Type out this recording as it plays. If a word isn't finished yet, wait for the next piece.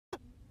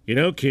You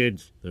know,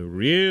 kids, the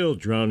real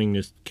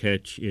drowningest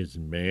catch is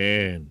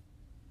man.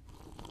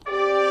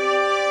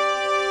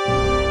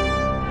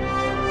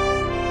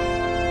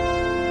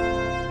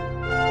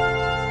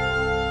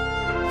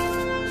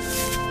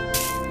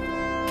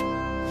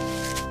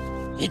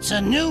 It's a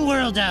new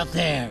world out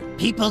there.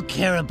 People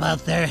care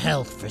about their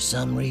health for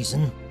some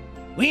reason.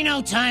 We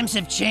know times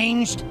have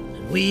changed,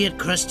 and we at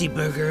Krusty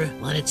Burger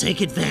want to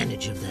take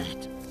advantage of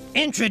that.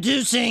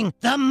 Introducing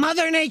the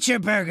Mother Nature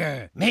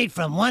Burger, made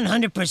from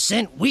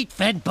 100%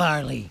 wheat-fed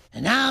barley.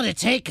 And now to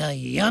take a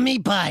yummy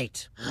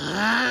bite.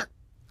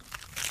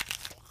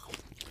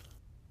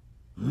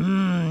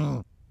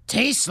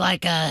 Tastes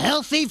like a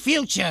healthy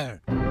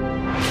future.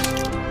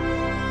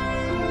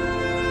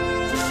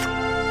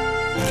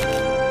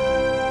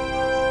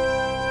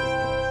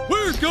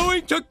 We're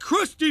going to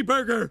Krusty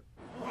Burger!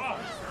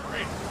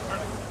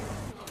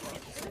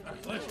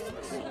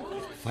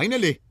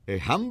 Finally, a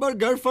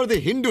hamburger for the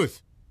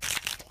Hindus.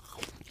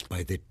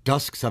 By the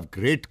tusks of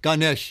great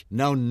Ganesh,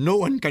 now no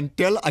one can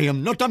tell I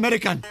am not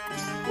American.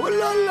 Oh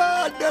la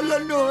la,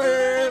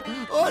 Delanoy,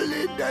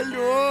 Oli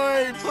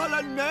Deloy,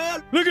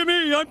 Polanel. Look at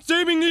me, I'm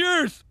saving the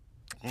Earth!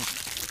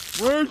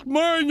 Where's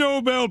my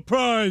Nobel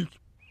Prize?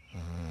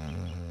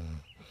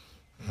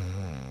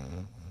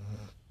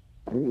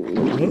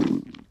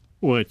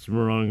 What's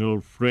wrong,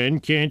 old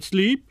friend? Can't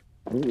sleep?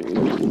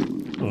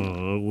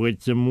 Oh,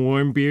 would some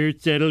warm beer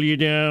settle you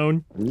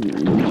down?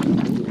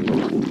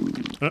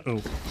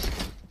 Uh-oh.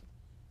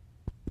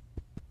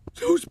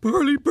 Those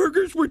barley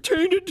burgers were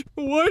tainted.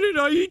 Why did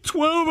I eat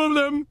 12 of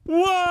them?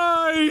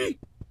 Why?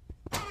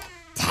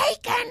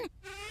 Taken!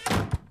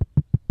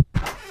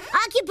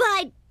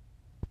 Occupied!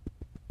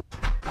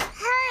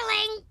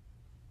 Hurling!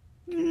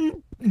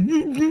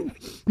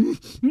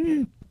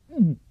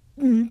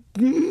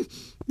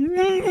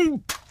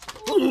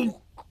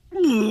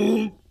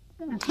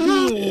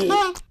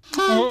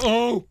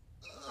 Uh-oh.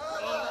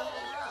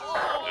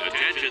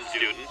 Attention,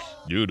 students.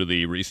 Due to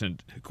the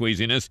recent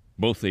queasiness,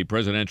 both the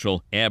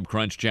presidential Ab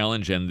Crunch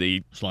Challenge and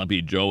the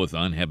Sloppy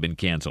Joe-a-thon have been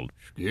canceled.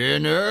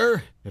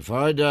 Skinner, if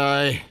I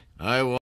die, I want